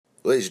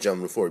Ladies and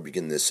gentlemen, before we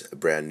begin this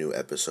brand new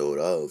episode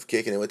of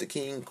Kicking It With the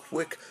King,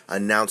 quick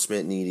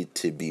announcement needed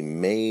to be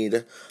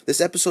made. This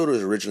episode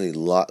was originally a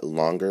lot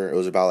longer. It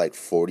was about like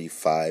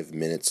 45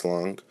 minutes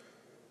long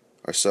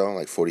or so,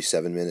 like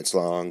 47 minutes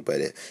long,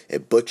 but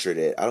it butchered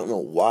it. I don't know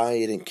why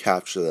it didn't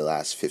capture the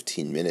last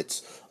 15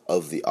 minutes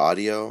of the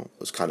audio.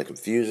 It was kind of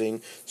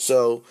confusing.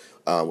 So,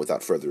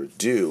 without further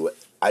ado,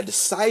 I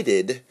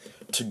decided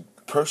to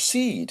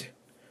proceed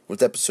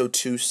with episode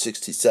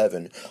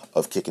 267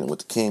 of Kicking It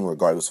With the King,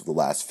 regardless of the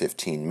last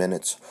 15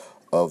 minutes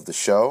of the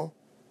show.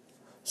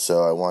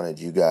 So I wanted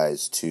you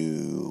guys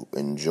to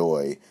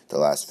enjoy the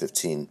last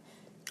 15.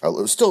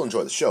 Still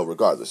enjoy the show,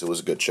 regardless. It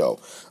was a good show.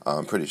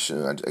 I'm pretty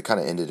sure I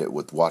kind of ended it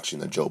with watching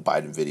the Joe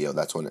Biden video.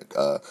 That's when it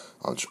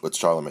with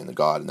Charlemagne the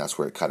God, and that's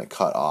where it kind of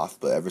cut off.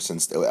 But ever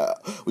since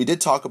we did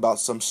talk about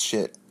some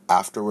shit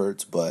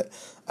afterwards, but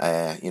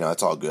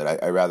it's all good.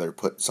 I rather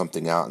put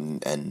something out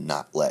and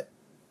not let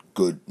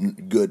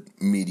good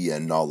media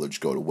knowledge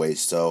go to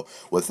waste. So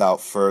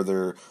without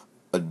further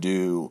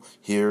ado,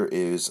 here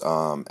is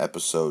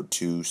episode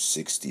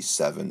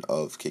 267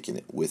 of Kicking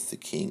It With the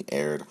King,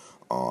 aired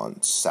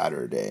on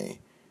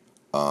Saturday,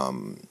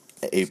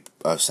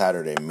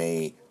 Saturday,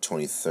 May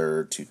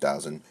 23rd,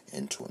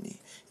 2020.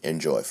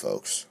 Enjoy,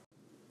 folks.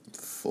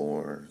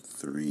 4,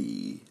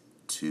 3,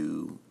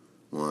 2,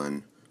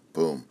 1.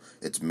 Boom.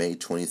 It's May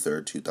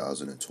 23rd,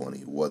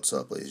 2020. What's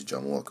up, ladies and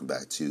gentlemen? Welcome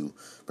back to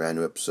a brand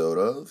new episode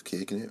of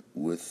Kicking It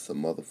With the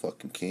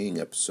Motherfucking King,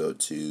 episode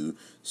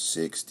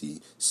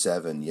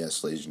 267.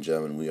 Yes, ladies and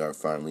gentlemen, we are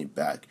finally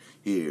back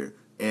here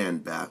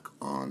and back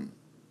on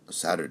a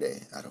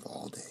Saturday. Out of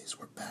all days,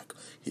 we're back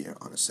here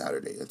on a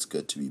Saturday. It's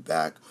good to be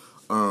back.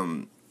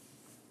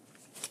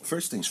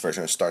 First things first,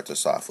 I'm going to start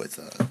this off with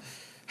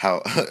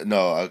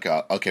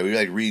okay, we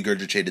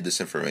regurgitated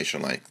this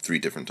information like 3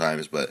 different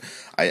times, but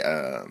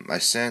I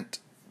sent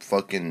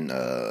fucking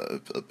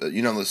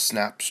the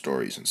Snap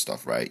stories and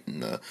stuff, right,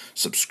 and the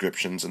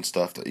subscriptions and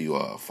stuff that you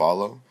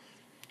follow,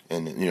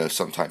 and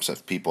sometimes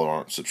if people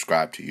aren't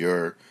subscribed to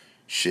your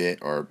shit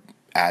or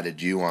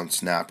added you on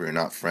Snap or you're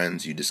not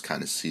friends, you just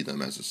kind of see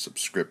them as a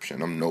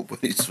subscription. I'm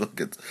nobody's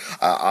fucking.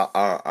 What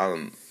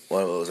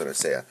was I gonna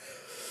say?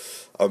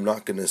 I'm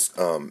not gonna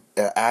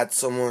add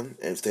someone,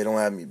 and if they don't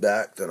add me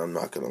back, then I'm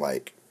not gonna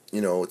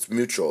it's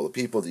mutual. The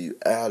people that you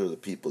add are the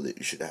people that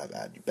you should have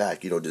add you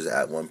back. You don't just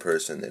add one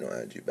person, they don't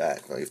add you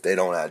back. Like, if they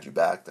don't add you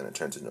back, then it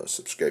turns into a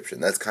subscription.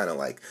 That's kind of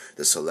like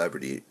the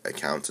celebrity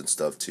accounts and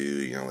stuff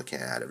too. They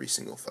can't add every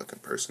single fucking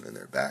person in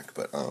their back.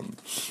 But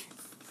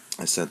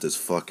I sent this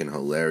fucking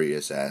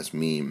hilarious ass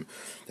meme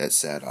that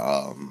said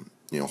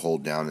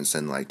hold down and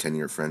send like 10 of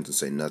your friends and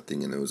say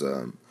nothing, and it was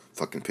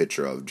fucking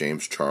picture of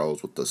James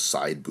Charles with the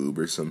side boob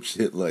or some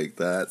shit like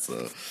that.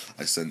 So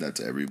I sent that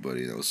to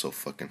everybody. That was so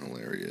fucking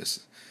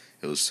hilarious.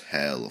 It was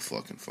hella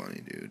fucking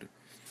funny, dude.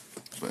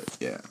 But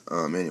yeah.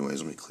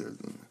 Anyways, let me clear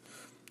them.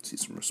 See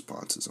some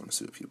responses. I want to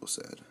see what people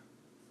said.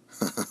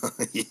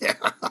 Yeah.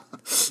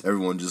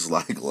 Everyone just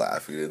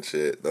laughing and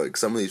shit. Like,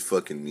 some of these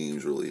fucking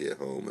memes really hit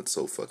home. It's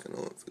so fucking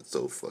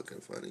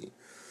funny.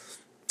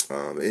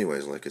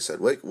 Anyways, like I said,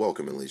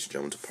 welcome, ladies and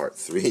gentlemen, to part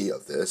 3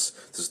 of this.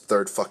 This is the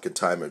third fucking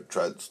time I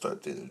tried to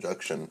start the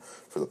introduction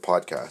for the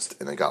podcast,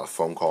 and I got a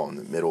phone call in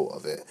the middle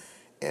of it,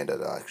 and it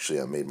I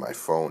made my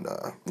phone,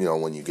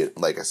 when you get,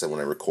 like I said,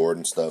 when I record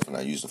and stuff, and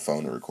I use the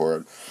phone to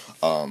record,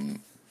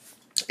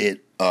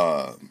 it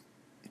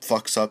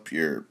fucks up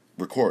your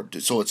record,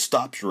 so it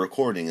stops your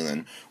recording, and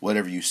then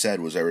whatever you said,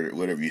 you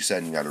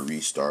got to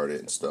restart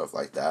it and stuff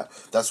like that.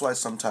 That's why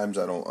sometimes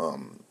I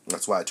don't,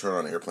 that's why I turn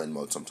on airplane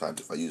mode sometimes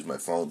if I use my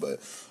phone, but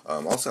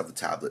I also have the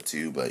tablet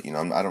too, but I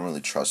don't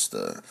really trust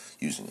in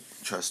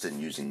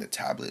using the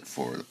tablet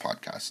for the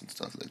podcast and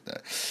stuff like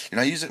that.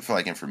 I use it for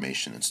like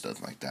information and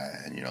stuff like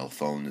that, and the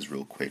phone is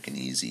real quick and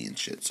easy and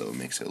shit, so it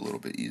makes it a little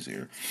bit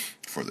easier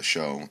for the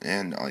show,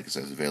 and like I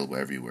said, it's available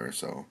everywhere,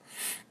 so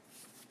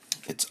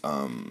it's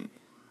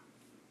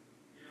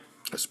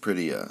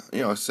pretty,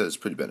 it says it's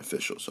pretty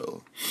beneficial.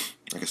 So,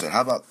 like I said,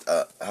 how about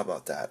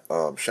that?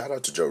 Shout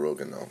out to Joe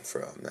Rogan though for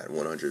that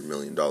 $100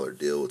 million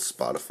deal with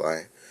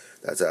Spotify.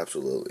 That's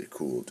absolutely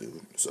cool,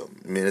 dude. So,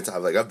 I mean,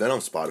 I've been on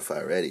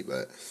Spotify already,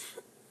 but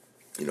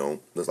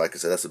like I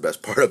said, that's the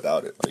best part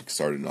about it. Like,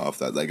 starting off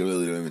that, I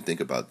really don't even think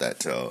about that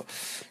till,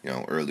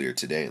 earlier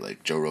today.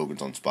 Like, Joe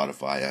Rogan's on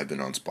Spotify. I've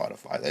been on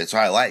Spotify. That's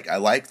what I like. I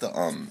like the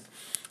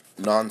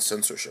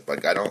non-censorship.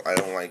 Like, I don't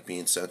like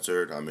being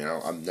censored. I mean,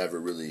 I'm never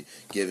really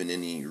given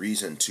any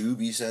reason to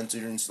be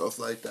censored and stuff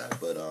like that,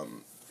 but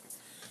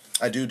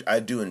I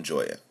do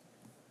enjoy it.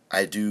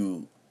 I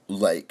do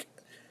like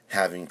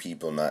having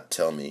people not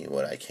tell me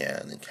what I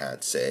can and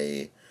can't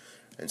say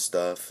and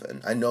stuff.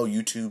 And I know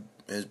YouTube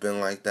has been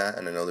like that,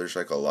 and I know there's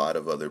like a lot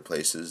of other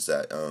places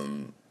that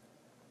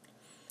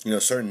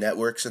certain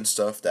networks and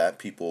stuff that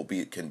people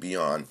can be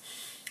on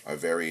are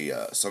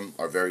some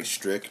are very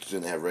strict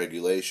and have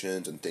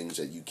regulations and things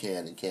that you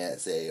can and can't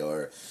say,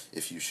 or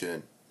if you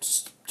shouldn't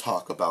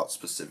talk about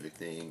specific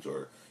things,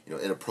 or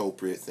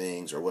inappropriate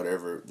things or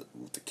whatever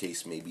the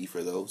case may be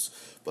for those.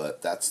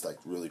 But that's like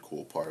really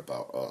cool part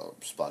about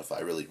Spotify.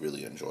 I really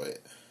really enjoy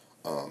it.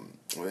 Well,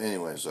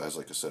 anyways, as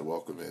like I said,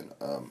 welcome in.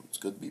 It's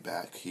good to be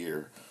back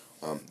here.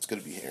 It's good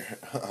to be here.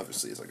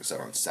 Obviously, it's like I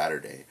said on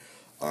Saturday.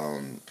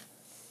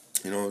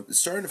 It's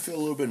starting to feel a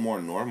little bit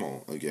more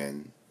normal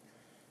again,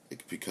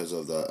 because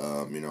of the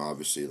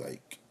obviously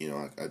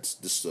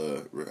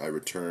I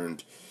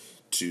returned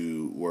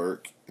to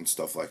work and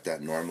stuff like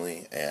that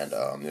normally, and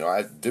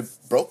I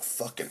broke a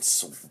fucking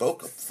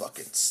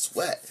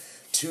sweat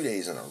 2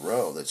 days in a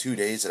row. The 2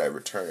 days that I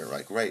returned,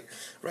 like right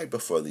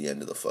before the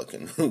end of the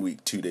fucking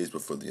week, 2 days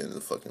before the end of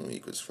the fucking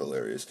week, was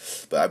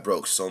hilarious. But I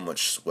broke so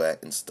much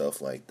sweat and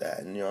stuff like that,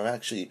 and I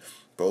actually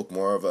broke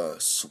more of a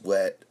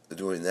sweat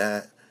doing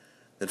that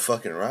than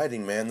fucking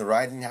riding, man. The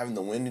riding, having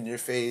the wind in your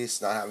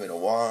face, not having to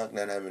walk,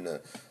 not having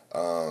to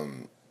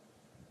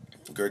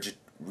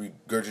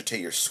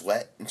regurgitate your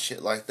sweat and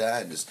shit like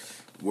that, and just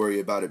worry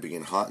about it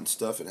being hot and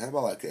stuff. And how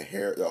about like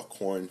a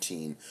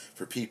quarantine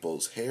for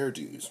people's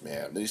hairdos,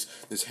 man? This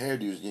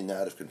hairdo is getting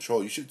out of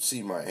control. You should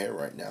see my hair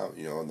right now.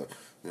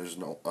 There's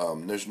no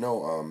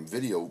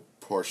video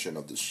portion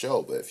of the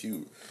show, but if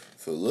you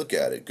look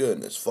at it,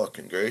 goodness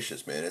fucking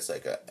gracious, man, it's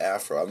like a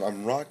afro.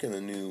 I'm rocking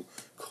a new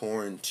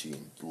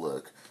quarantine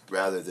look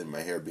rather than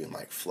my hair being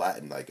like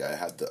flattened. Like I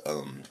had the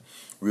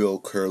real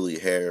curly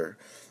hair,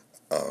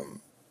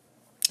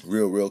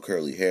 real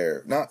curly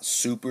hair, not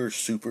super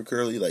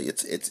curly. Like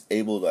it's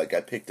able to, like,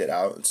 I picked it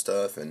out and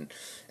stuff, and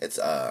it's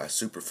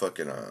super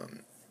fucking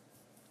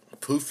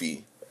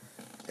poofy,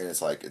 and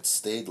it's like it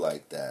stayed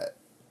like that,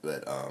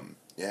 but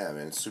yeah,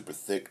 man, it's super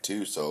thick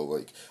too. So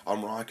like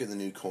I'm rocking the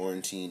new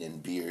quarantine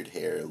and beard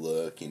hair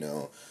look.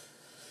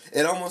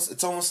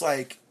 It's almost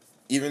like,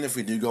 even if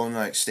we do go in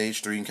like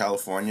stage 3 in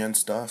California and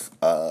stuff,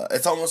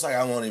 it's almost like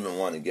I won't even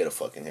want to get a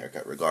fucking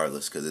haircut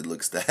regardless, because it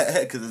looks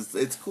because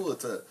it's cool.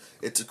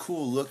 It's a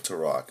cool look to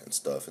rock and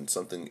stuff, and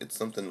it's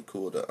something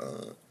cool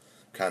to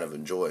kind of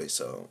enjoy.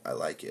 So I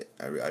like it.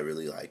 I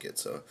really like it.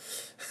 So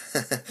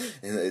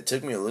and it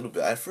took me a little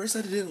bit. At first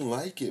I didn't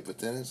like it, but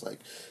then it's like,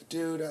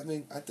 dude, I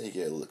mean, I think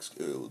it would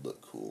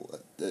look cool.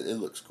 It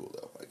looks cool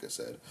though. Like I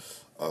said,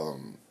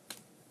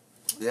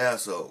 yeah.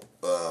 So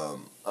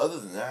other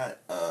than that,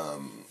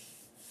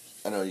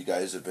 I know you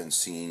guys have been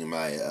seeing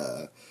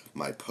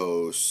my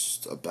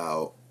post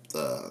about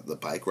the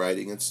bike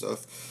riding and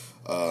stuff.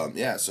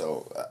 Yeah,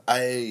 so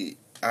I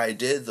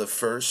did the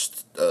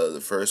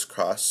first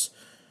cross.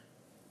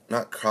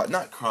 Not cross.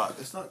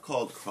 It's not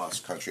called cross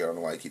country. I don't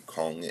know why I keep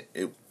calling it.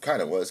 It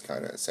kind of was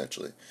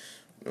essentially.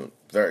 It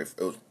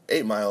was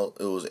 8 mile.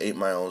 It was 8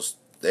 miles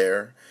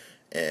there,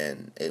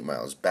 and 8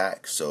 miles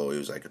back. So it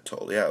was like a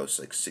total. Yeah, it was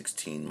like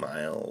 16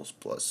 miles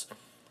plus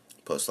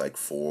like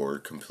 4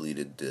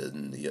 completed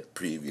in the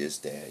previous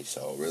day.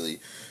 So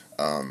really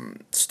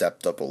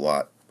stepped up a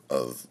lot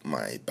of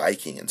my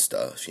biking and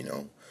stuff,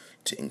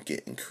 to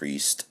get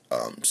increased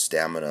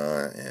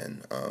stamina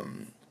and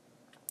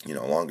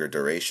longer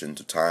durations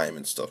of time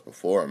and stuff.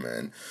 Before,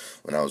 man,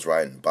 when I was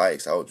riding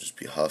bikes, I would just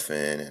be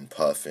huffing and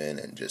puffing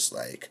and just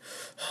like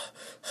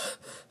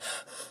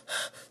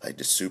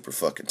just super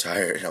fucking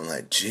tired. I'm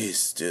like,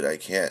 jeez, dude, I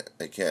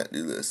can't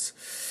do this.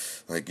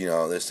 Like,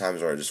 there's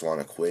times where I just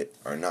want to quit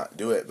or not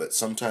do it. But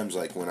sometimes,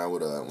 like, when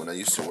I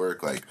used to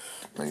work, like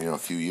a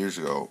few years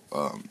ago,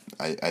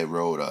 I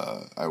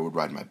would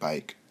ride my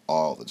bike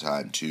all the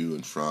time to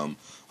and from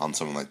on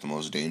some of like the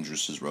most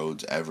dangerous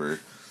roads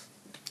ever.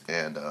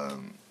 And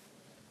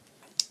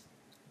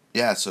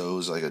yeah, so it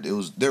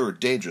was there were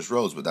dangerous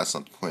roads, but that's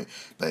not the point.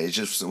 But it's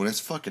just when it's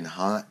fucking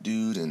hot,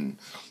 dude, and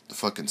the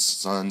fucking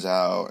sun's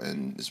out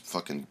and it's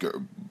fucking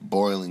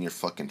boiling your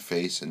fucking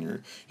face, and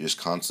you're just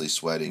constantly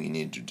sweating. You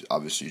need to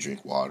obviously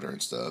drink water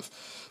and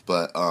stuff.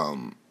 But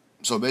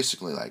so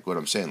basically, like what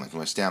I'm saying, like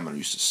my stamina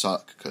used to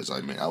suck, because I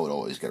would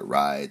always get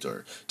rides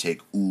or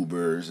take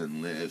Ubers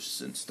and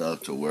Lyfts and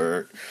stuff to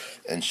work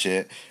and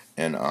shit,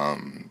 and I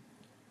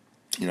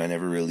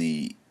never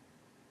really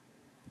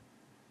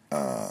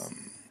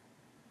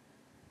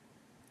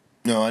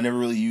No, I never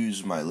really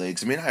used my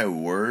legs. I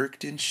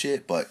worked and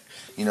shit, but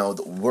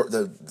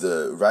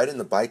the riding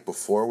the bike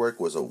before work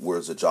was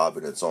a job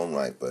in its own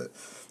right. But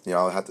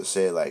I'll have to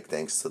say, like,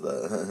 thanks to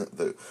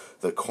the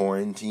the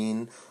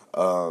quarantine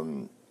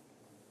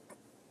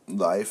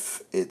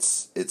life,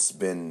 it's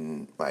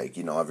been like,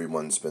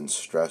 everyone's been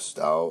stressed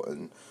out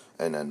and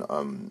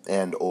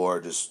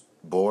or just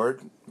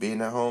bored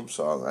being at home.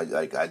 So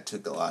I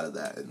took a lot of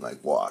that and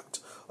like walked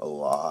a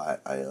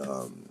lot. I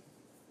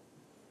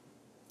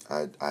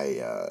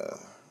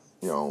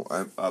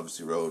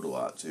obviously rode a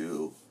lot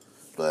too,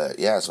 but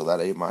yeah, so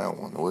that 8 mile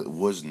one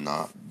was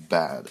not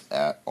bad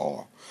at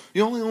all.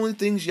 The only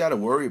things you got to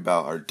worry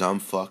about are dumb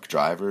fuck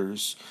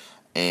drivers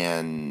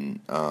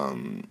and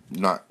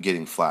not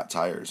getting flat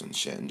tires and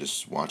shit, and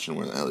just watching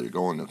where the hell you're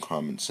going to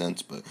common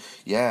sense. But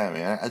yeah,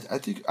 man, I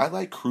think I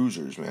like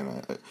cruisers,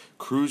 man.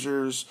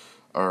 Cruisers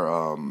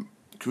are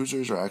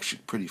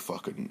actually pretty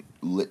fucking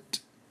lit.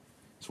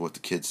 That's what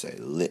the kids say,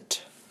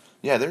 lit.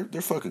 Yeah,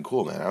 they're fucking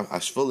cool, man. I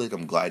feel like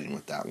I'm gliding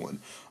with that one.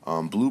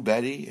 Blue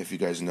Betty, if you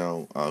guys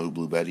know who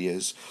Blue Betty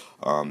is,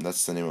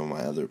 that's the name of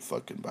my other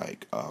fucking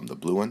bike. The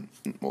blue one.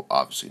 Well,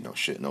 obviously, no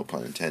shit, no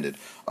pun intended.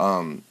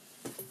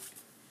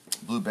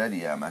 Blue Betty,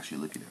 yeah, I'm actually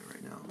looking at it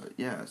right now. But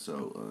yeah,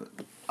 so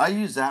I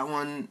use that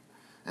one,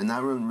 and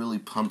that one really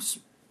pumps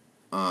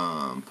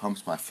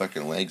my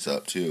fucking legs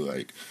up too.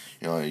 Like,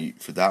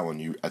 for that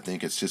one, I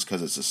think it's just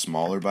because it's a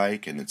smaller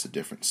bike and it's a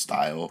different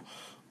style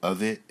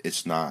of it.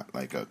 It's not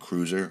like a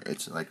cruiser.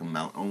 It's like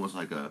almost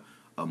like a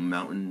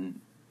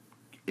mountain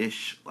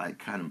ish like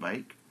kind of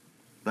bike.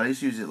 But I used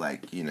to use it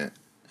like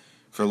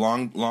for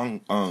long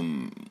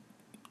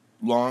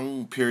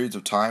periods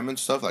of time and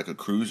stuff, like a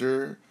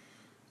cruiser.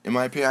 In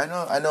my opinion,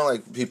 I know,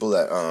 like people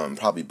that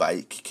probably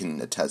bike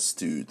can attest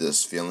to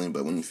this feeling.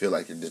 But when you feel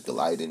like you're just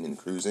gliding and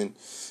cruising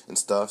and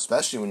stuff,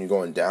 especially when you're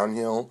going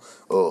downhill,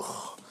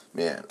 oh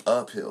man,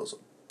 uphill's a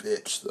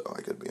bitch though.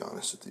 I gotta be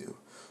honest with you.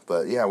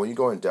 But yeah, when you're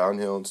going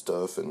downhill and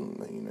stuff,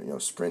 and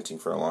sprinting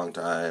for a long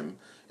time,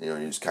 you're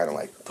just kind of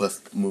like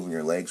moving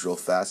your legs real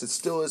fast. It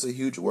still is a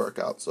huge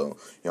workout. So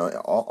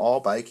all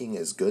biking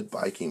is good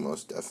biking,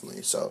 most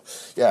definitely. So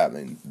yeah, I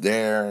mean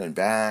there and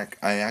back.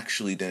 I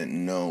actually didn't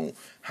know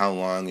how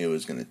long it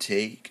was gonna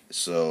take,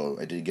 so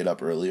I did get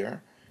up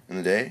earlier in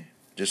the day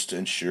just to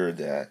ensure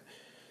that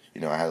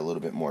I had a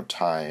little bit more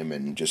time,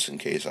 and just in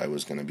case I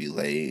was gonna be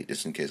late,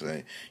 just in case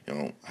I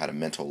had a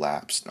mental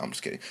lapse. No, I'm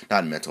just kidding.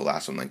 Not a mental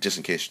lapse. I'm like, just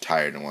in case you're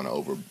tired and want to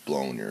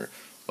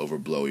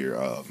overblow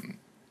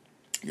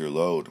your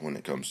load when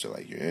it comes to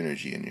like your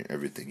energy and your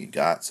everything you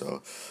got.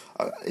 So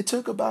it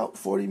took about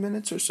 40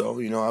 minutes or so.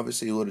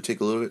 Obviously it would have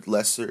taken a little bit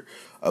lesser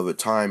of a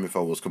time if I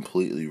was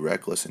completely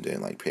reckless and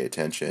didn't like pay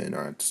attention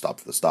or stop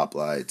for the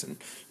stoplights and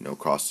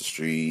cross the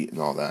street and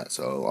all that.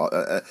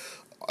 So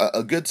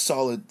a good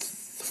solid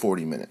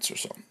 40 minutes or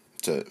so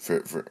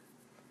for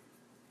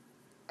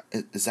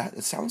is that,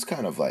 it sounds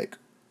kind of like,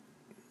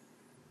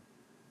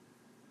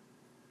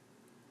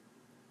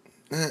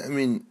 I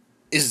mean,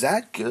 is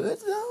that good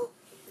though?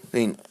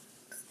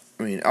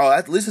 Oh,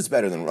 at least it's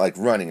better than like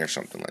running or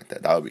something like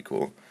that. That would be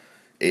cool.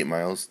 8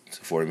 miles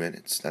to 40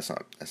 minutes. That's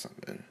not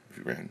good if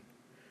you ran.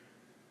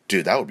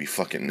 Dude, that would be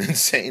fucking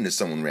insane if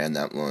someone ran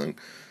that long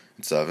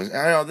and stuff. And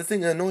I know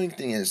the annoying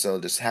thing is though,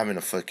 just having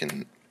to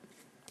fucking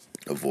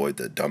avoid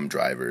the dumb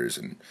drivers,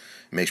 and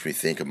it makes me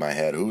think in my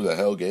head, who the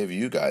hell gave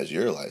you guys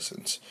your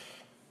license?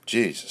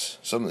 Jesus,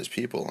 some of these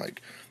people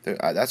like,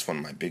 that's one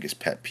of my biggest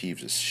pet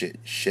peeves is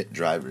shit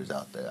drivers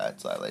out there.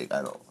 That's like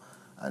I don't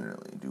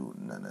really do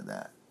none of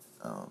that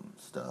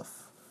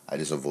stuff. I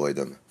just avoid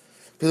them.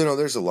 But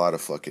there's a lot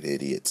of fucking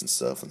idiots and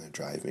stuff when they're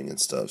driving and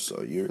stuff.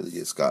 So you really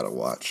just gotta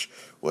watch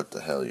what the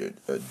hell you're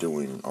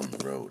doing on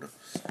the road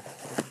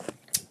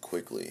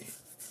quickly.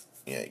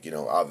 Yeah,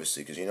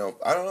 obviously, because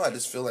I don't know. I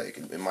just feel like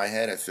in my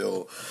head, I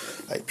feel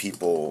like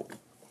people,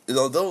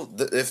 though,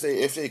 if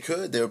they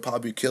could, they would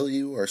probably kill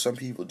you, or some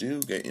people do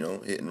get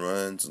hit and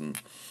runs and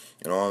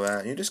all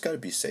that. You just gotta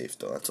be safe,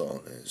 though. That's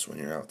all it is when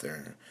you're out there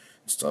and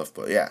stuff.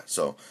 But yeah,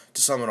 so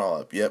to sum it all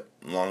up, yep,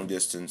 long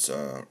distance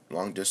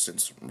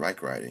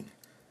bike riding,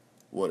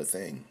 what a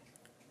thing.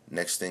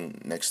 Next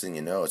thing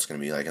you know, it's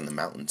gonna be like in the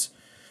mountains.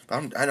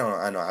 But I know.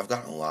 I've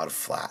gotten a lot of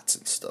flats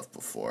and stuff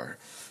before,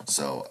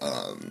 so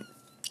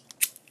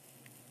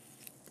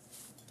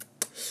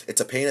it's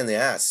a pain in the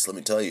ass, let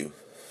me tell you.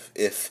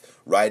 If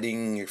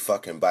riding your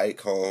fucking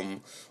bike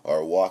home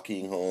or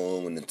walking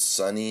home and it's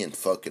sunny and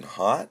fucking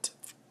hot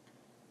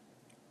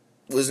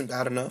wasn't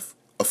bad enough,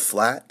 a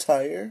flat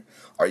tire?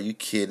 Are you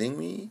kidding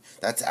me?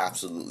 That's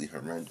absolutely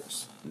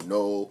horrendous.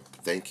 No,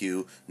 thank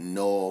you.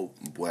 No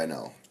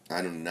bueno.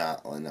 I do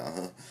not want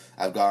to.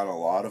 I've gotten a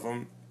lot of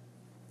them,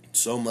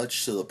 so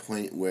much to the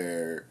point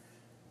where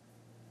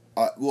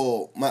I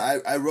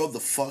rode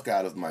the fuck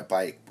out of my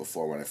bike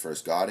before when I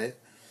first got it.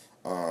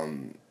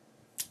 And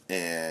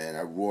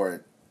I wore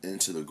it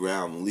into the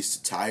ground, at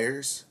least the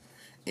tires,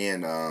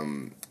 and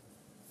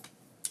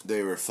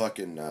they were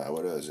fucking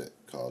what is it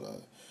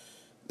called?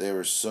 They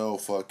were so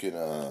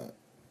fucking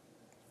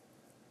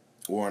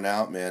worn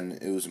out, man.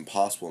 It was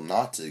impossible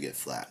not to get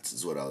flats.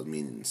 Is what I was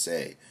meaning to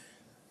say.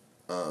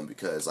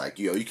 Because like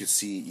you could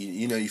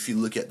see if you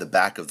look at the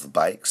back of the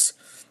bikes,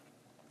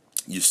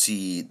 you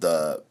see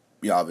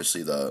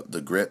obviously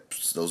the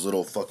grips, those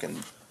little fucking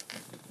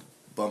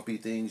bumpy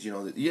things,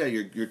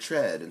 your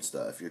tread and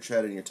stuff, your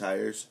tread and your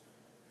tires.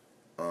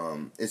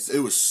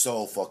 It was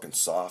so fucking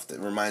soft. It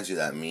reminds you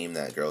of that meme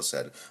that girl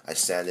said, I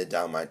sanded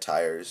down my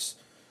tires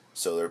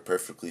so they're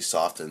perfectly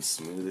soft and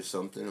smooth or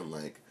something. I'm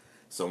like,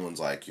 someone's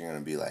like, you're gonna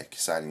be like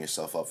signing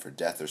yourself up for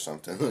death or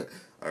something.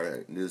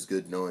 Alright, it was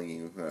good knowing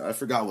you. I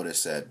forgot what it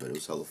said, but it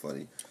was hella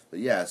funny. But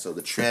yeah, so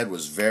the tread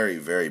was very,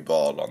 very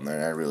bald on there,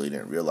 and I really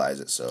didn't realize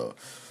it, so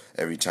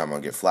every time I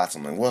get flats,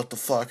 I'm like, what the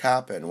fuck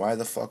happened? Why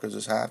the fuck is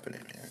this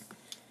happening, man?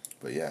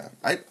 But yeah,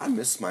 I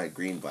miss my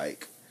green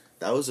bike.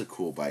 That was a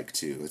cool bike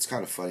too. It's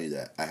kind of funny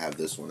that I have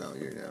this one out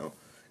here now.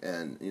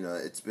 And,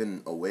 it's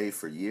been away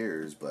for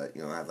years, but,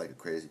 I have like a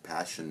crazy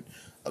passion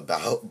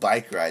about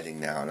bike riding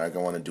now. And I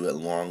want to do it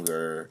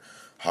longer,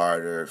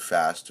 harder,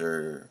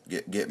 faster,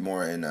 get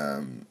more in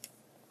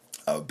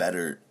a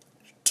better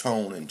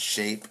tone and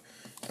shape,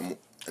 and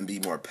be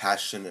more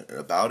passionate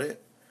about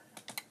it,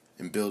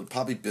 and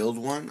probably build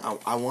one.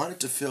 I want it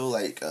to feel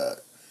like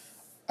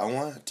I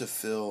want it to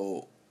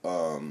feel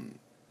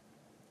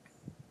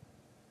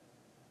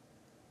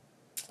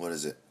what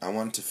is it? I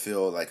want it to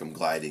feel like I'm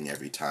gliding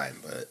every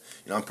time, but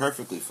I'm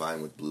perfectly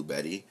fine with Blue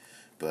Betty.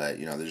 But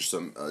there's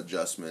some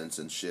adjustments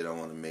and shit I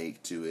want to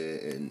make to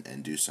it,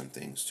 and do some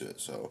things to it.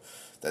 So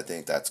I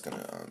think that's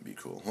gonna be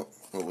cool.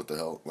 What the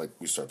hell? Like,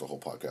 we start the whole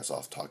podcast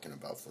off talking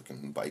about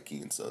fucking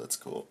biking and stuff. That's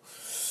cool.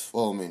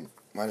 Well, I mean,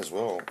 might as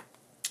well.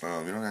 We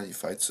don't have any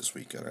fights this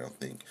weekend, I don't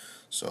think.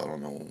 So I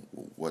don't know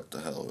what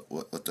the hell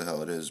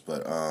it is.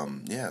 But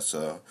yeah.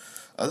 So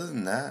other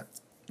than that,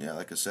 yeah,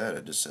 like I said,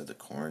 I just said the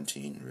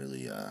quarantine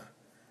really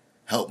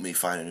helped me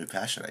find a new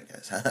passion, I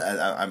guess.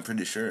 I'm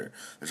pretty sure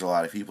there's a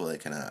lot of people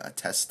that can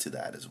attest to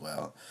that as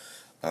well.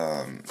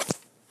 Hold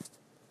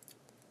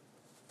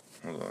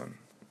on.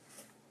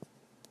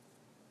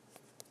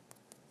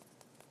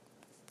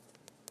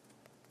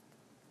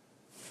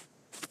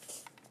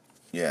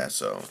 Yeah,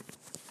 so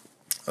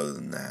other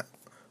than that,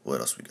 what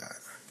else we got?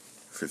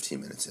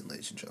 15 minutes in,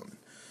 ladies and gentlemen.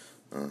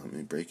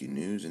 Any breaking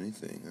news,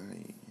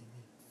 anything?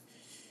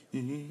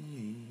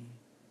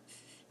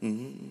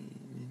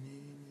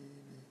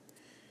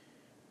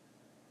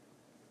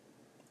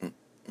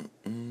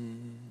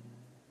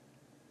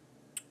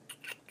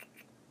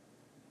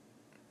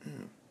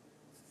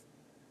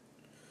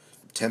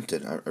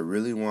 Tempted. I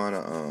really want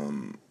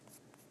to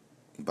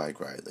bike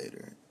ride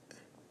later.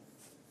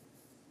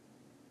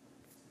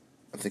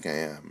 I think I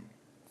am.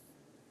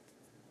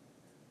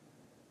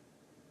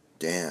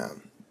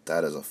 Damn,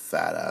 that is a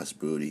fat ass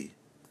booty.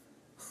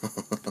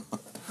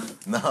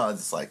 No,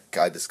 it's like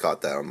I just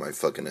caught that on my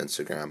fucking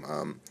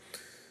Instagram.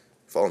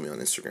 Follow me on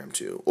Instagram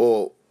too.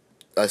 Well,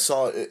 I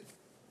saw it.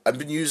 I've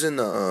been using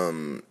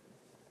the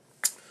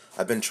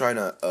I've been trying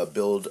to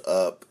build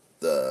up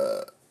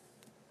the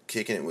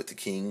Kicking It with the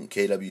King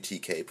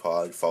KWTK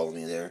pod. Follow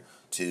me there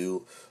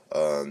too.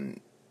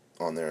 On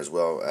there as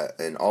well,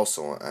 and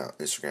also on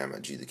Instagram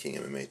at G the King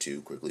MMA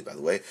too. Quickly, by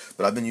the way,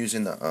 but I've been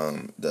using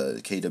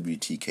the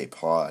KWTK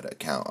Pod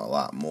account a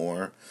lot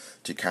more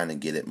to kind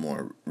of get it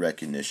more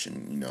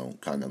recognition.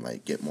 Kind of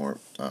like get more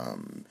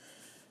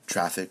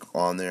traffic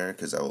on there,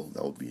 because that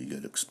will be a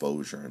good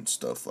exposure and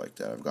stuff like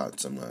that. I've got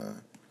some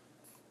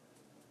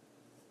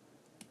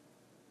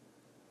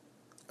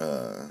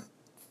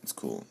it's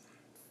cool.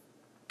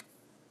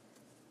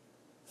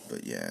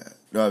 But yeah,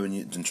 no, I've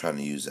been trying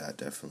to use that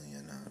definitely,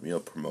 and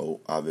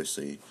promote,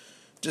 obviously,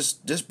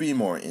 just be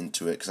more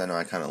into it, because I know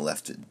I kind of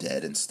left it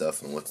dead and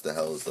stuff. And what the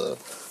hell is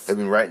I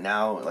mean, right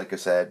now, like I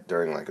said,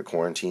 during like a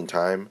quarantine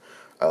time,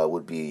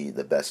 would be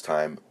the best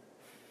time,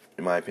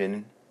 in my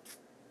opinion.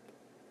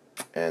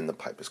 And the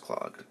pipe is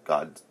clogged.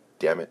 God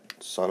damn it,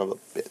 son of a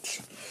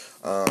bitch.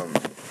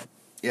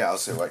 Yeah, I'll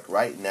say like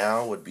right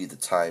now would be the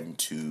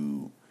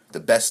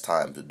best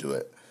time to do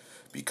it,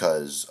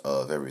 because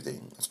of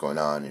everything that's going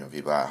on.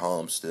 People are at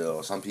home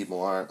still. Some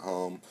people aren't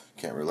home.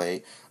 Can't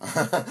relate.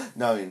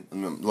 No, I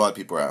mean, a lot of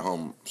people are at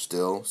home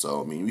still.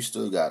 So, I mean, we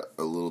still got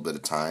a little bit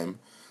of time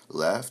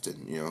left.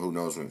 And, who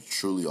knows when it's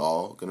truly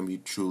all going to be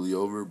truly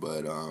over.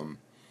 But,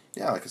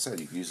 yeah, like I said,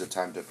 you can use the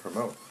time to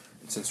promote.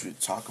 And since we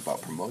talk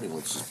about promoting,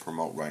 let's just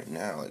promote right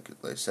now. Like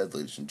I said,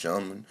 ladies and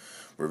gentlemen,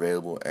 we're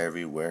available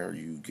everywhere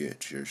you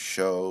get your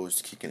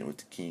shows. Kicking It with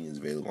the King is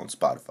available on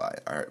Spotify,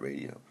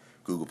 iHeartRadio,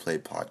 Google Play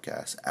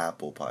Podcasts,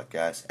 Apple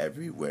Podcasts,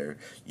 everywhere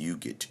you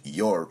get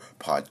your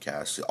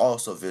podcasts.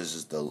 Also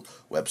visit the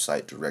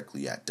website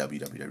directly at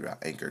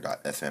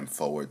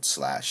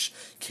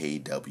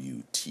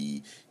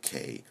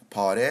www.anchor.fm/KWTK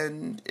pod.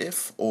 And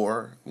if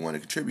or want to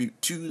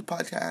contribute to the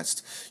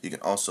podcast, you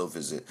can also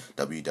visit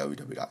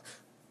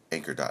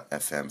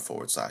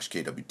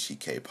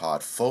www.anchor.fm/KWTK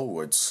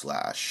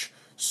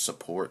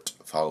pod/support.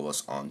 Follow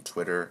us on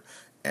Twitter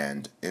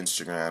and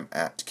Instagram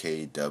at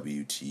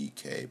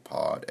KWTK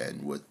pod.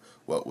 And what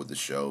would the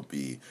show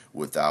be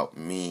without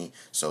me?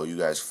 So you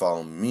guys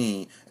follow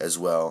me as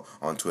well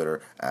on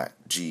Twitter at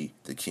G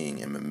the King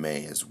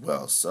MMA as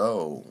well.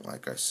 So,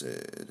 like I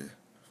said,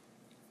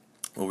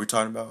 what were we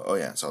talking about? Oh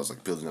yeah, so I was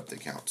like building up the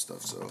account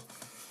stuff. So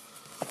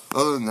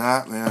other than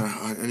that, man,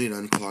 I need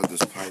to unclog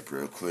this pipe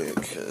real quick,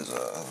 because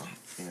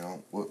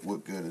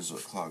what good is a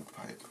clogged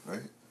pipe,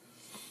 right?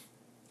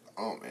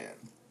 Oh man,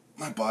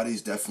 my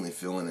body's definitely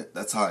feeling it.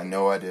 That's how I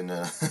know I didn't.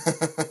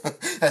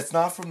 That's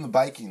not from the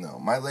biking though.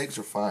 My legs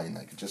are fine,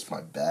 like just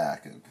my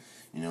back and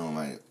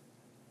my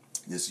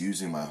just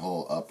using my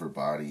whole upper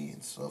body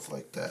and stuff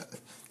like that.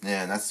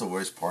 Man, that's the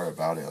worst part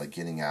about it. Like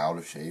getting out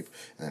of shape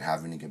and then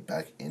having to get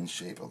back in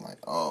shape. I'm like,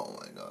 oh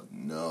my god,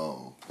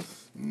 no,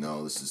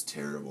 this is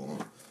terrible.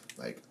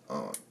 Like,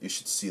 you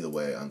should see the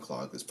way I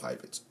unclog this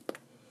pipe. It's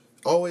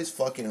always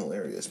fucking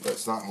hilarious, but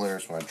it's not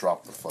hilarious when I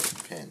drop the fucking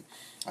pin.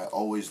 I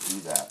always do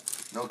that.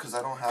 No, because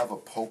I don't have a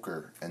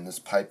poker, and this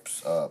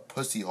pipe's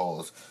pussy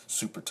hole is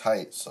super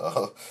tight,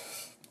 so,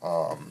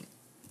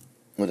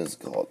 what is it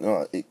called?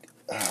 No,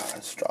 I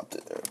just dropped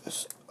it there.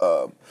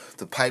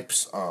 The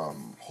pipe's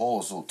hole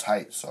is a little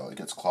tight, so it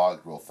gets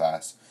clogged real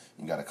fast.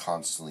 You gotta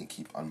constantly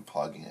keep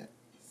unplugging it.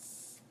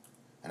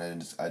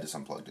 And I just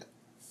unplugged it.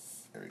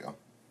 There we go.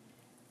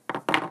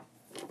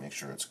 Make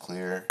sure it's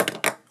clear.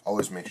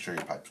 Always make sure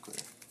your pipe's clear.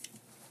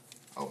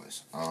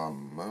 Always. There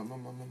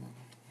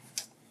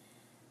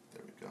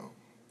we go.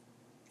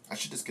 I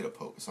should just get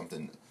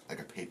something like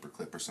a paper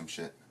clip or some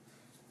shit.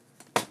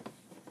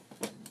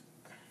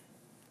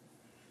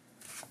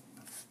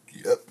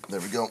 Yep, there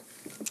we go.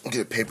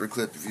 Get a paper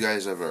clip if you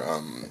guys ever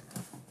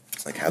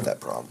like have that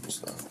problem and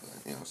stuff.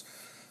 But, you know,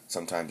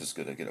 sometimes it's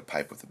good to get a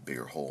pipe with a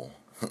bigger hole,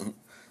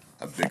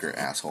 a bigger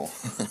asshole.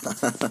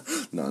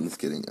 No, I'm just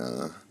kidding.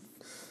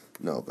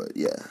 No, but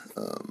yeah.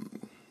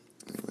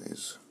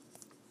 Anyways,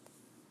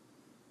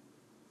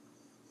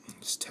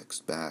 just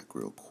text back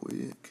real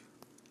quick.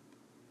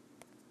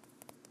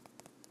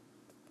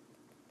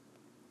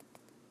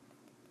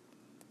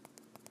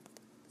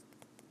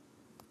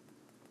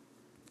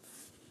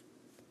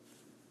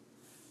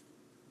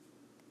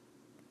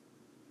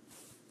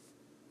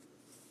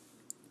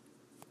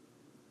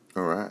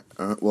 Alright.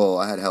 Well,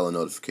 I had hella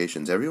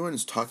notifications.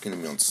 Everyone's talking to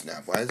me on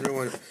Snap. Why does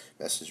everyone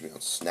message me on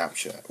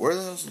Snapchat? Where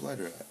the hell's the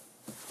lighter at?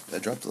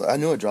 I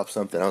knew I dropped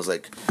something. I was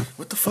like,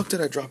 what the fuck did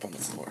I drop on the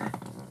floor?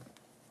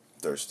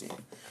 Thirsty.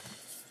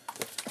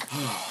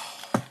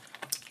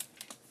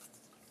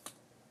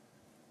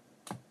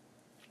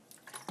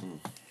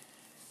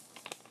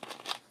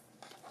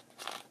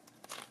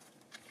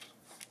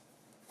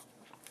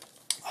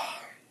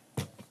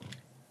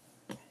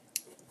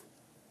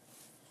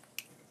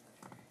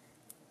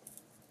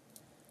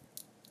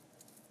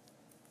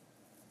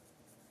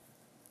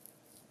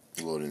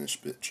 Loading this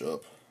bitch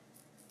up.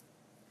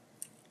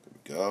 There we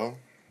go.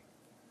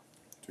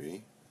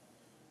 3,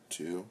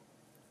 2,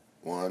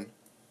 1.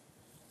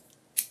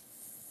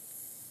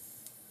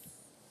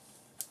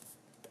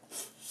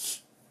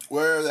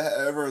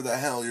 Wherever the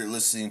hell you're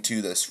listening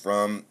to this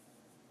from,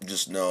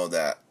 just know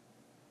that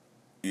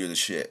you're the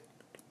shit.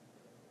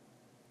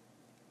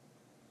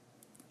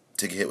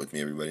 Take a hit with me,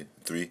 everybody.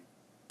 3,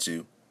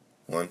 2,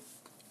 1.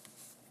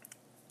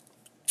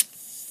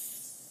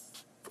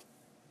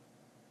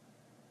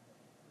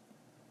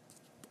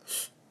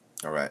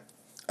 Alright.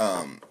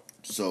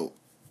 So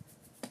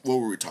what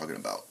were we talking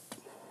about?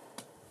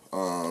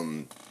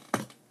 Oh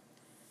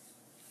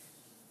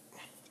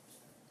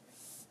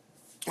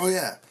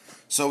yeah.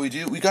 So we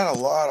got a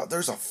lot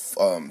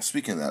of,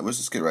 speaking of that, let's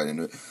just get right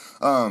into it.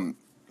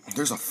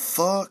 There's a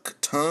fuck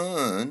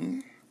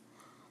ton.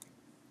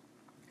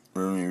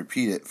 Let me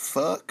repeat it.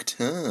 Fuck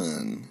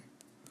ton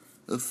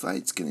of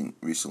fights getting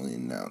recently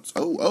announced.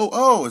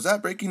 Oh, is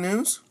that breaking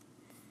news?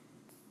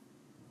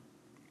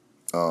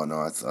 Oh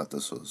no, I thought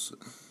this was,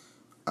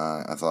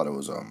 I thought it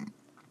was,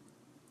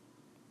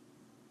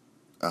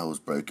 I was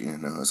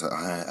breaking. I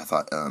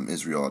thought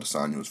Israel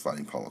Adesanya was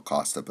fighting Paulo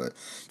Costa, but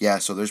yeah.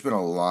 So there's been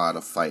a lot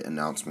of fight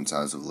announcements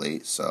as of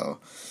late. So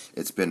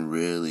it's been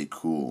really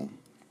cool.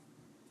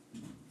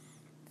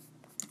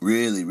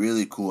 Really,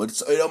 really cool.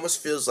 It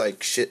almost feels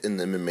like shit in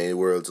the MMA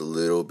world's a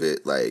little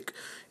bit like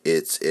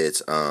it's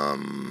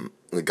gone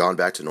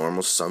back to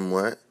normal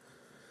somewhat.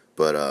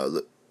 But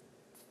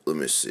let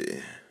me see.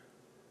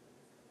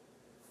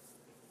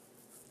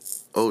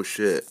 Oh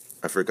shit,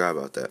 I forgot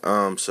about that.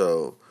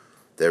 So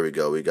there we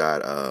go. We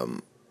got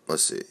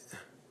let's see.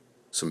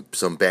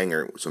 Some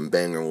banger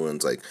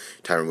ones like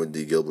Tyron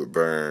Woodley, Gilbert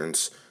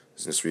Burns,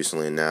 just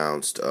recently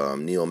announced.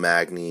 Neil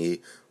Magny,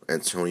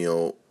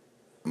 Antonio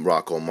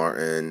Rocco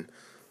Martin.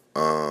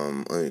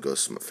 Let me go to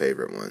some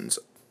favorite ones.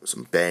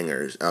 Some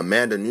bangers.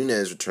 Amanda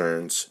Nunes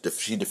returns.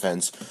 She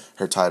defends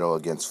her title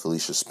against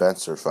Felicia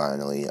Spencer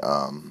finally.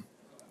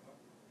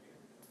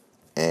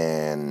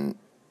 And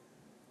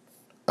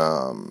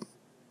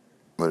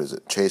what is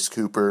it? Chase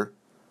Cooper.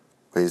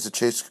 Wait, is it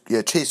Chase?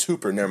 Yeah, Chase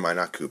Hooper. Never mind,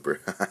 not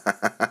Cooper.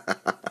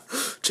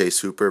 Chase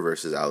Hooper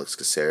versus Alex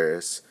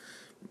Caceres.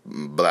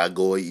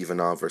 Blagoy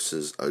Ivanov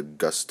versus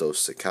Augusto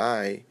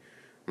Sakai.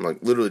 I'm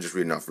like literally just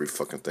reading off every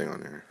fucking thing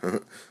on there.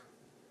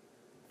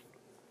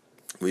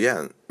 Well,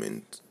 yeah, I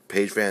mean,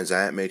 Paige Van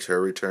Zant makes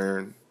her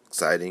return.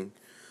 Exciting.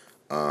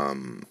 A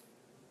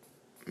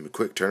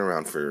quick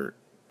turnaround for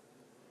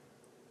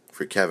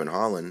Kevin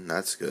Holland.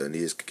 That's good.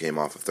 He just came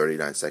off a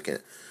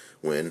 39-second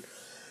win.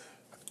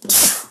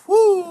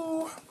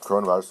 Woo!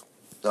 Coronavirus.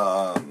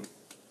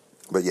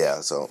 But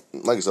yeah, so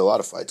like I said, a lot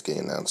of fights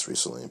getting announced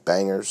recently.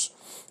 Bangers,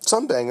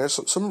 some pretty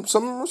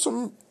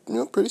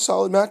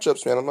solid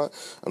matchups, man. I'm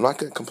not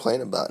gonna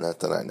complain about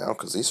nothing right now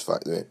because these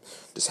fights, I'm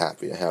just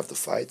happy to have the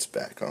fights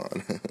back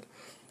on.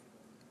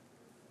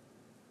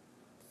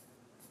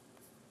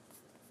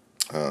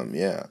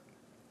 Yeah,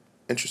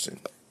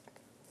 interesting.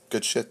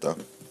 Good shit though.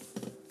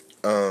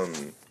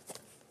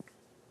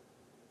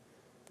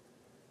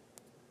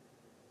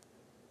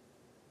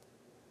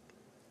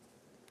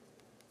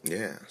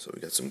 Yeah, so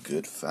we got some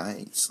good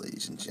fights,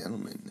 ladies and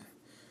gentlemen.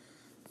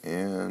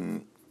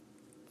 And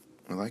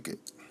I like it.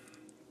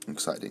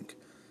 Exciting.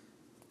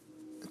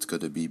 It's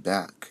good to be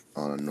back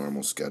on a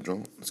normal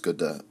schedule. It's good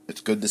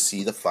to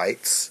see the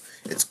fights.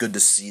 It's good to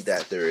see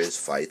that there is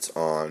fights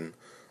on.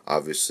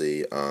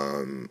 Obviously,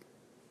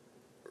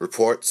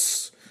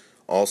 reports,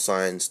 all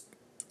signs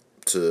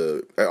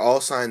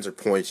are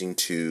pointing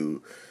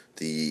to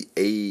the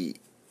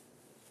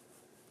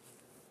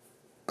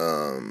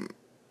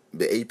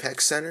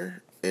Apex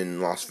Center in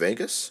Las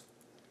Vegas.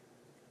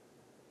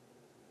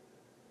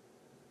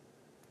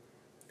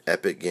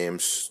 Epic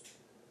Games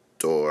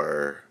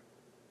Store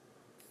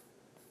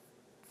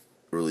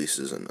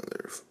releases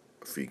another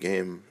free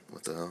game.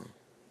 What the hell?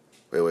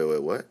 Wait,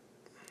 what?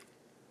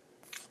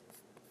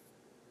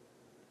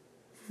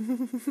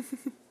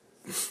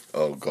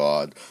 Oh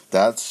god,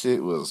 that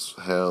shit was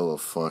hella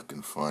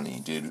fucking funny,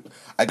 dude.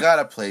 I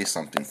gotta play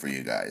something for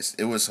you guys.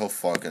 It was so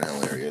fucking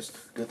hilarious.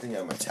 Good thing I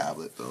have my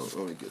tablet though.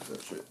 Let me get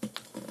that shit.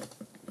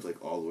 It's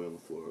like all the way on the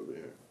floor over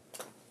here.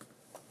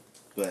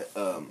 But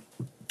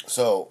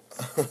so,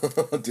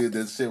 dude,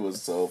 this shit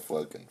was so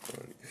fucking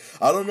funny.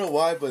 I don't know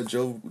why, but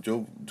Joe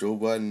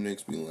Biden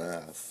makes me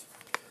laugh.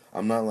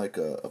 I'm not like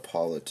a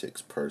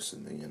politics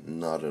person, man.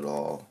 Not at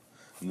all.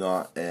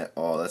 Not at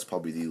all. That's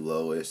probably the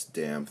lowest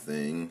damn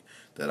thing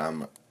that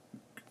I'm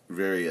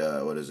very,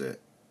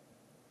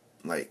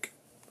 like,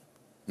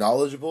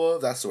 knowledgeable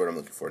of? That's the word I'm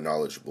looking for,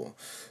 knowledgeable.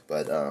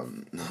 But, oh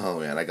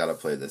man, I gotta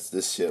play this.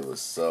 This shit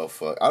was so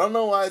I don't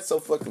know why it's so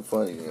fucking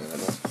funny, man.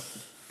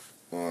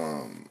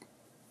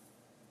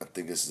 I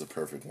think this is the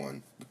perfect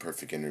one. The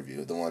perfect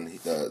interview.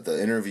 The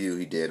interview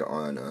he did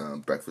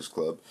on Breakfast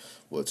Club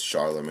with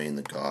Charlemagne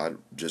the God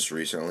just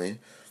recently.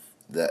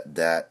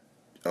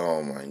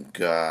 Oh my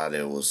god,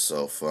 it was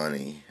so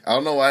funny. I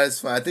don't know why it's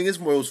funny. I think it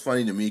was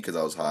funny to me because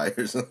I was high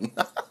or something.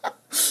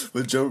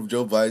 But Joe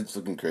Biden's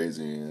looking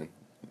crazy, man.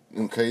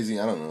 I'm crazy.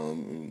 I don't know.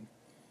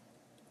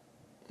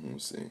 Let me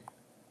see.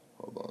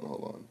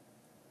 Hold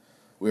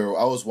on.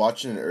 I was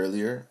watching it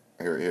earlier.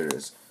 Here it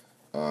is.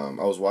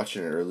 I was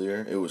watching it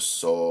earlier. It was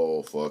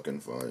so fucking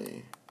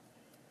funny.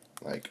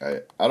 Like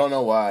I don't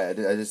know why. I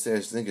just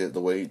think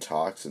the way he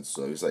talks and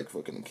so he's like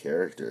fucking a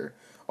character,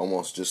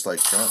 almost just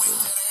like Trump.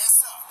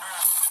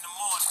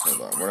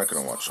 Hold on, we're not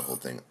gonna watch the whole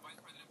thing. Good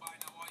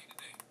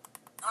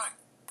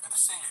to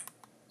see you.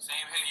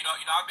 Same here. You know,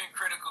 I've been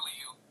critical of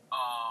you.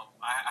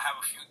 I have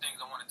a few things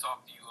I want to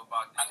talk to you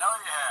about. I know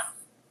you have.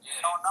 Yeah.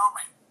 You don't know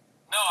me.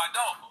 No, I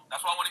don't.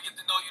 That's why I want to get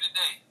to know you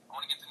today. I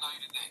want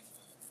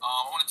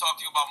to talk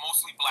to you about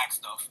mostly black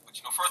stuff. But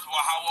first of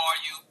all, how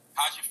are you?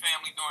 How's your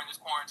family during this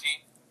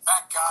quarantine?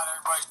 Thank God,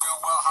 everybody's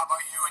doing well. How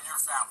about you and your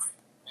family?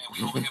 Man,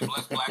 we over here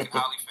blessed, black, and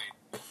highly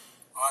favored.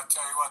 Well, I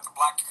tell you what, the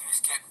black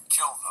community's getting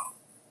killed though.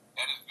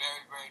 That is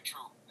very, very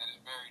true.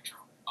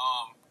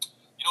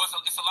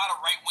 It's a lot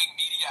of right-wing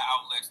media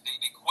outlets. They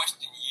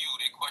question you.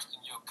 They question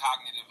your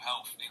cognitive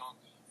health. They don't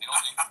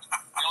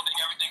think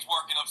everything's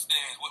working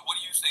upstairs. What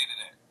do you say to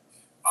that?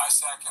 I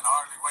say I can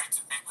hardly wait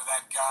to meet with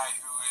that guy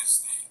who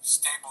is the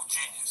stable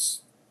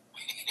genius.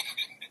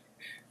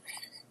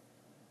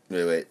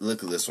 Wait.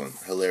 Look at this one.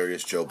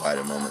 Hilarious Joe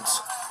Biden moments.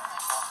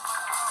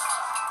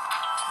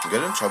 You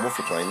get in trouble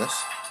for playing this?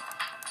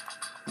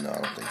 No,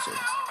 I don't think so.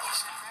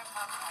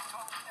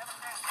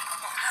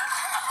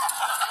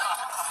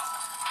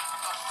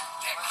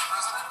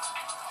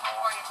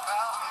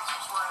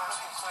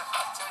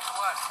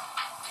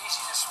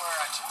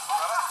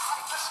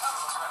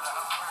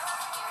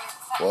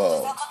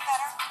 Whoa. Does that look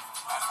better?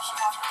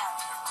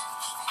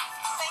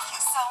 Thank you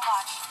so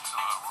much.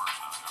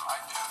 I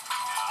do.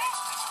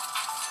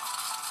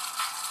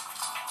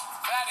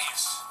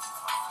 Thaddeus,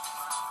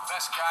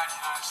 best guy in the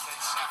United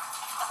States Senate.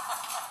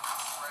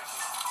 Right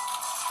here.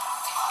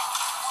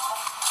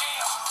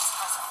 Jail.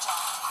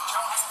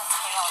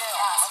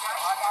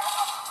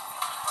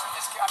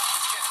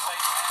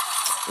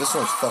 This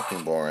one's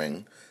fucking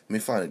boring. Let me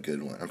find a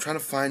good one. I'm trying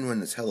to find one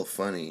that's hella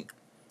funny.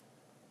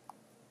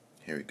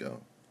 Here we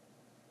go.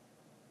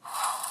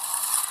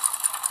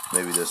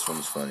 Maybe this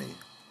one's funny.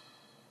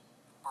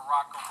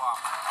 Barack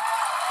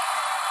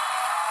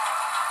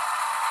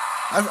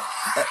Obama.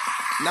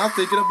 Now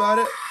thinking about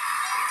it,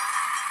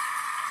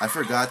 I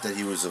forgot that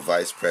he was a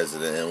vice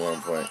president at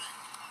one point.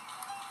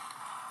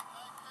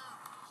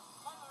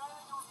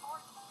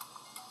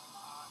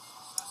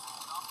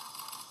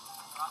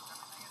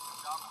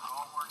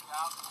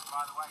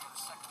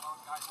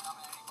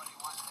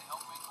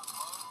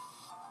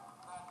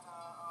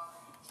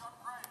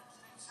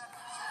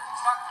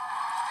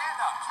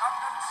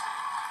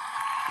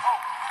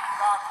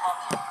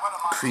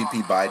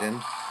 Creepy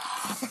Biden.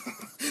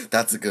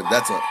 That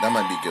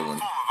might be a good one.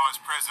 The former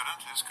vice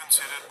president is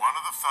considered one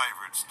of the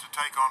favorites to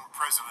take on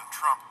President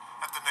Trump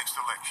at the next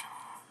election.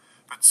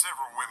 But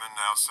several women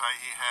now say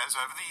he has,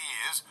 over the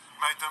years,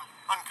 made them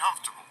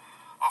uncomfortable,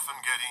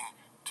 often getting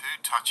too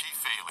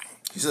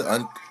touchy-feely.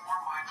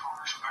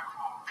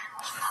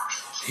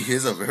 He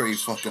is a very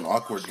fucking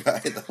awkward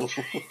guy, though.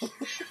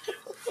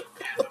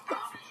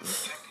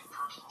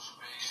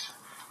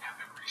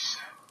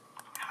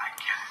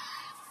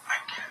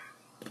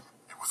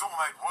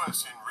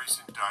 Worse in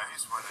recent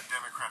days when a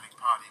Democratic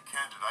Party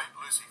candidate,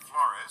 Lucy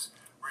Flores,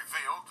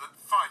 revealed that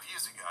 5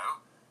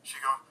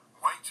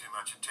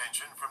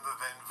 from the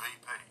then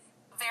VP.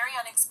 Very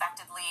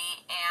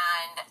unexpectedly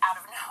and out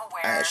of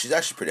nowhere. She's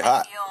actually pretty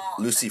hot.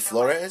 Lucy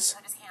Flores.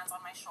 Put his hands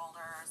on my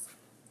shoulders,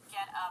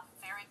 get up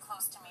very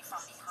close to me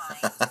from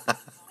behind,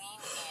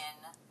 lean in,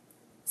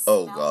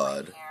 Oh, smell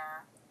God. my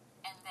hair,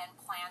 and then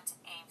plant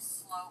a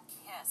slow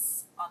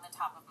kiss on the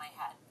top of my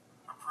head.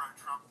 A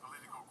pro-Trump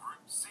political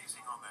group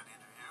seizing on that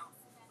interview,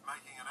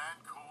 making an ad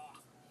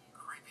called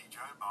Creepy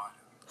Joe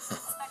Biden.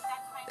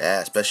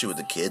 Yeah, especially with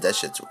the kid. That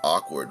shit's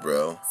awkward,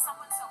 bro.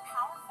 Someone so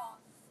powerful.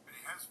 But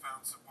he has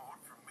found support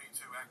from Me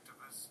Too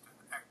activist and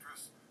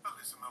actress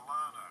Alyssa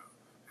Milano,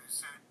 who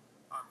said,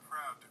 "I'm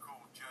proud to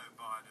call Joe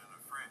Biden a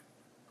friend."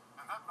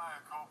 And that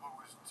mea culpa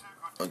was too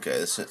good to Okay,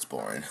 this shit's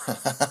boring.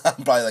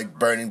 I'm probably like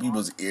burning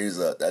people's ears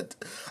up.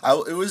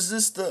 It was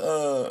just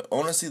the I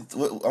want to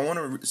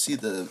see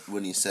the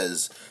when he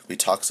says he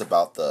talks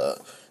about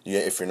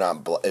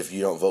if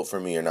you don't vote for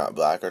me, you're not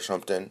black or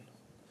something.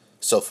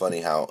 So funny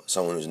how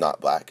someone who's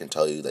not black can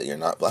tell you that you're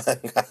not black.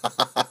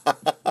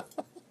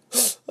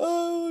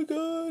 Oh my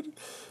god.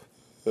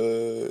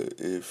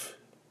 If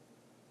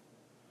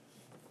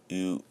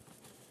you,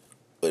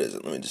 what is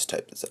it? Let me just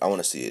type this. I want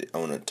to see it. I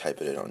want to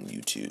type it on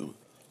YouTube.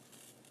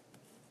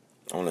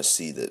 I want to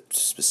see the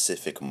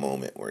specific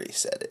moment where he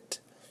said it.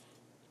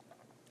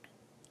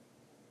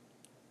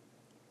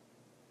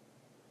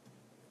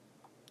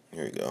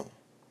 Here we go.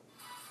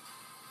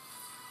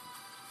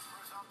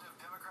 Presumptive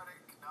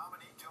Democratic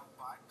nominee Joe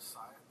Biden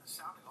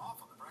sounding off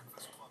on the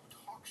Breakfast Club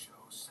talk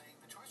show, saying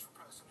the choice for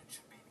president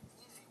should be an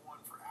easy one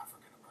for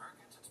African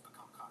Americans. It's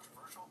become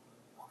controversial.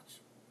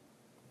 Watch.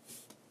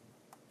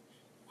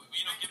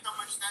 Thank you so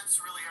much. That's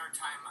really our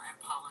time. I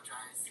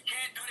apologize. You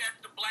can't do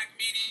that to black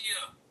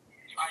media.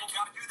 I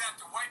gotta do that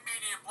to white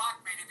media and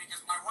black media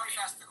because my wife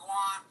has to go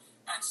on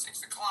at 6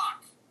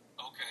 o'clock.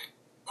 Okay.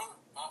 Oh,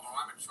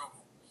 I'm in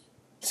trouble.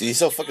 See,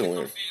 he's so fucking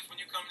weird. See us when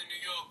you come to New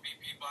York,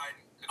 VP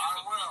Biden.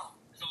 I will.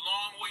 It's a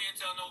long way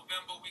until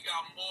November. We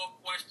got more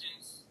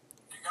questions.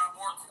 You got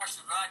more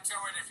questions, but I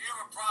tell you, if you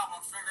have a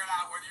problem figuring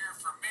out whether you're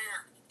for me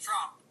or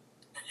Trump,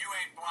 then you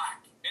ain't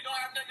black. It don't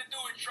have nothing to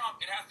do with Trump.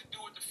 It has to do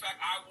with the fact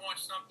I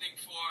want something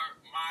for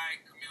my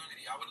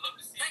community. I would love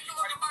to see. Take a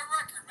look at my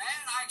record,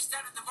 man. I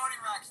extended the voting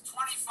rights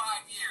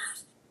 25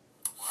 years.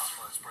 Well,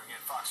 let's bring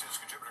in Fox News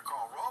contributor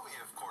Carl Roby,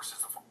 of course,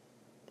 is the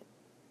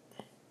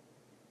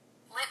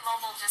Lit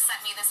Mobile just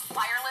sent me this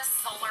wireless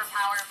solar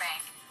power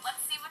bank.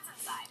 Let's see what's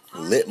inside.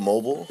 Lit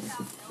Mobile?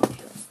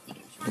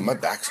 My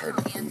back's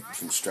hurting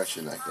from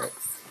stretching like that.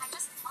 I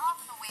just love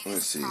the way Let me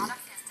this see.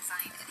 product is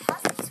designed. It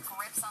has these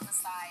grips on the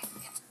side.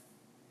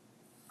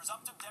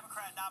 presumptive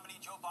Democrat nominee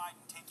Joe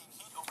Biden taking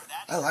heat over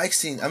that. I like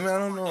seeing. I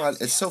don't know.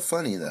 It's so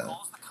funny though.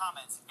 Calls the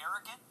comments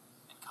arrogant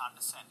and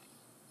condescending.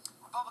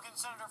 Republican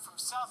Senator from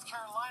South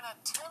Carolina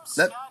Tim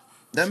Scott.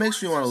 That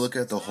makes me want to look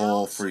at the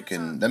whole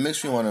freaking. That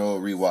makes me want to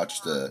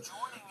rewatch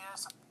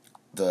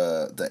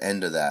the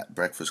end of that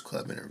Breakfast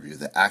Club interview,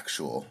 the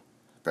actual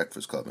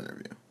Breakfast Club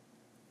interview.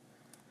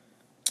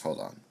 Hold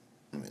on,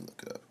 let me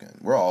look it up again.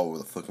 We're all over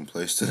the fucking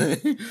place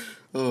today.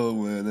 Oh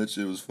man, that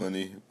shit was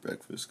funny.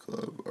 Breakfast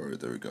Club. All right,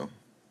 there we go.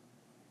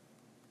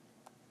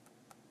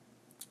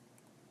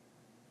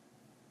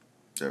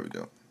 There we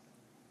go.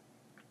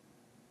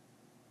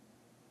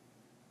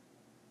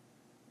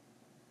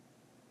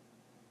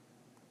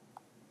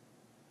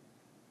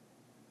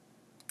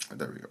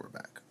 There we go, we're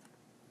back.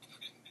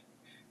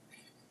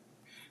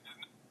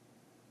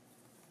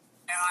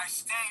 And I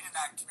stayed in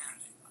that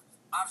community.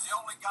 I was the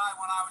only guy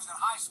when I was in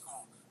high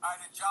school.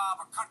 I had a job,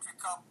 a country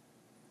club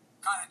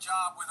kind of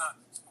job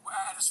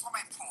at a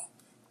swimming pool.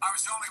 I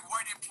was the only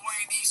white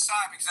employee in the East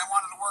Side because I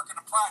wanted to work in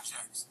the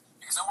projects,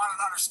 because I wanted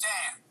to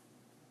understand.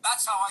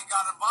 That's how I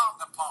got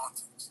involved in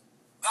politics.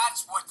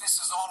 That's what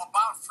this is all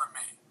about for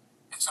me.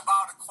 It's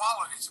about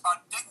equality. It's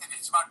about dignity.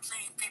 It's about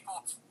treating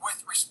people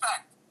with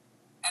respect.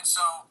 And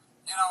so,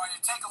 when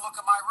you take a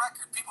look at my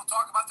record, people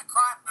talk about the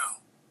crime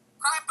bill.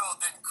 Crime bill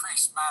didn't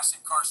increase mass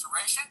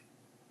incarceration.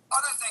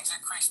 Other things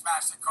increased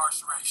mass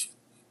incarceration.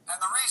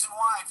 And the reason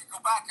why, if you go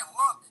back and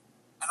look,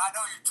 and I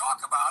know you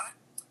talk about it,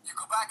 you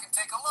go back and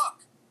take a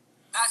look.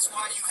 That's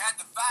why you had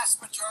the vast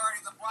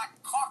majority of the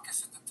Black Caucus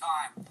at the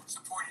time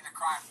supporting the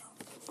crime bill.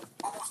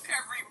 Almost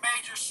every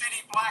major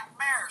city black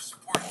mayor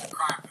supported the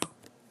crime bill.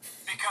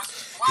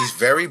 Because he's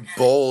very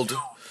bold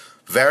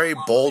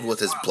with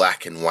his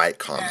black and white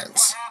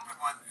comments.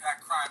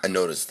 I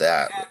noticed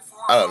that.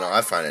 I don't know.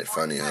 I find it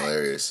funny and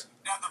hilarious.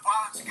 Now, the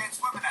Violence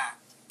Against Women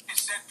Act, it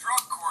said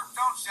drug court.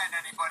 Don't send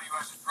anybody who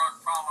has a drug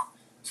problem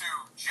to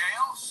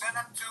jail. Send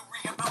them to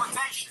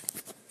rehabilitation,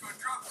 to a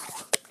drug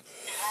court.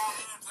 It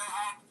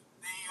had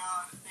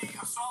the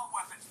assault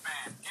weapons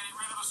ban, getting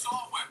rid of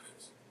assault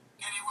weapons,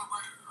 getting rid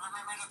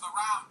of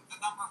the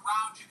number of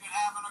rounds you could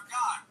have in a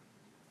gun.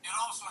 It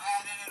also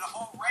had in it a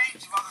whole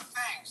range of other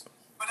things,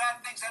 but had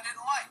things I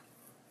didn't like.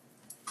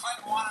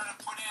 Clinton wanted to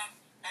put in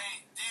a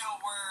deal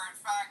where, in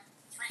fact,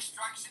 3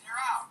 strikes and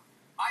you're out.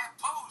 I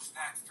opposed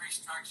that 3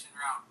 strikes and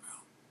you're out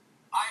bill.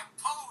 I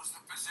opposed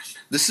the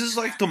position. This is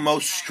like the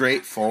most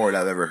straightforward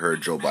I've ever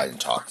heard Joe Biden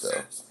talk,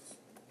 though.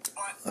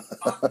 But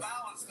on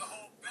balance, the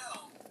whole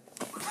bill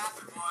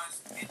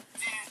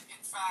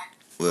fact,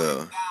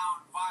 Well. down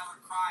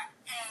violent crime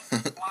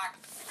in black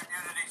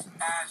communities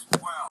as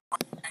well.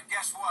 And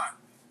guess what?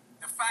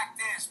 The fact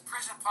is,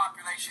 prison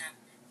population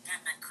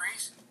didn't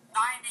increase.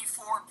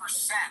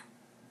 94%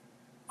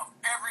 of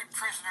every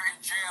prisoner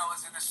in jail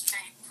is in a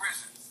state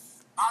prison,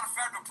 not a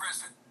federal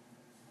prison.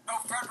 No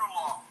federal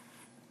law.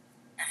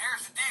 And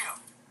here's the deal.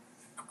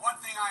 The one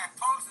thing I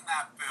opposed in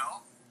that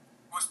bill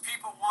was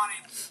people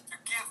wanting to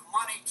give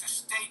money to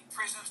state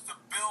prisons to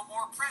build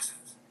more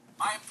prisons.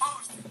 I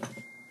opposed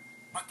it.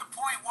 But the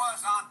point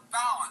was, on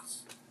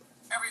balance,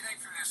 everything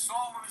from the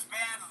assault women's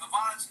ban to the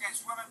violence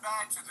against women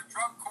ban to the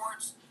drug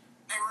courts,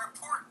 they were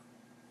important.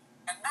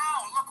 And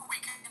now, look what we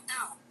can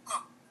do.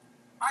 Look,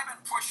 I've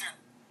been pushing,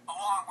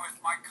 along with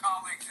my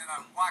colleagues in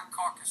a Black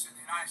Caucus in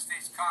the United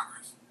States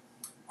Congress,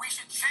 we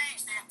should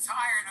change the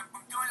entire, and I've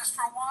been doing this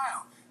for a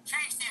while,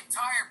 change the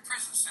entire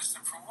prison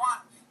system from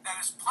one that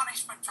is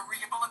punishment to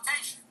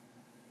rehabilitation.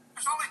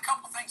 There's only a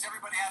couple things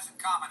everybody has in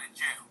common in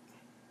jail.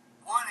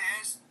 One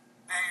is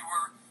they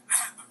were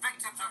the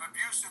victims of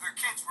abuse of their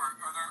kids were,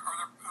 or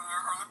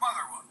their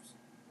mother was.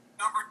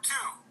 Number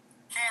two,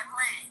 can't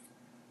read.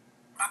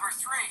 Number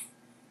three,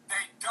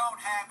 they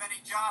don't have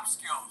any job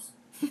skills.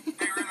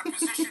 They were in a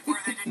position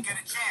where they didn't get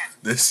a chance.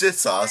 This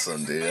shit's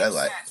awesome, dude.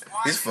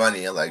 He's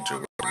funny. I like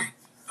Joe Rogan.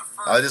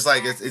 I just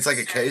like it's like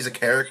he's a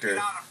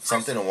character,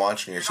 something to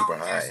watch when you're super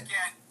high.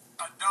 Get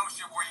a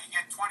notion where you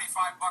get $25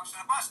 in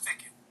a bus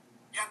ticket.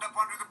 You end up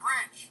under the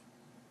bridge.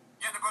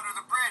 You end up under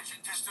the bridge and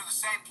just do the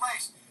same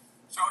place.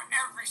 So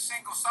every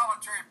single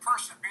solitary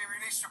person being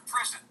released from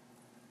prison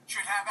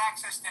should have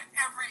access to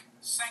every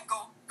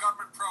single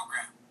government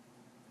program.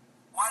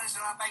 Why does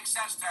it not make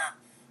sense to have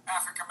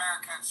African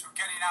Americans who are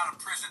getting out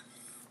of prison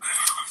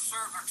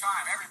serve their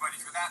time, everybody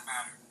for that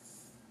matter,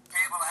 be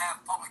able to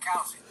have public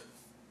housing?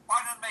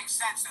 Why doesn't it make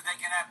sense that they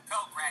can have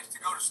Pell Grants to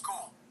go to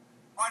school?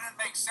 Why doesn't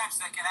it make sense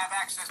they can have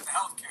access to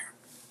health care?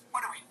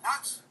 What are we,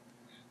 nuts?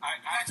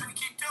 That's what we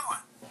keep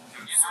doing.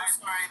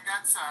 Sorry,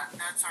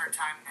 that's our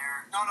time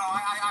there. No,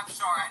 I'm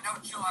sorry. I know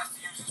Jill has to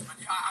use this, but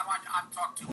I'm talking too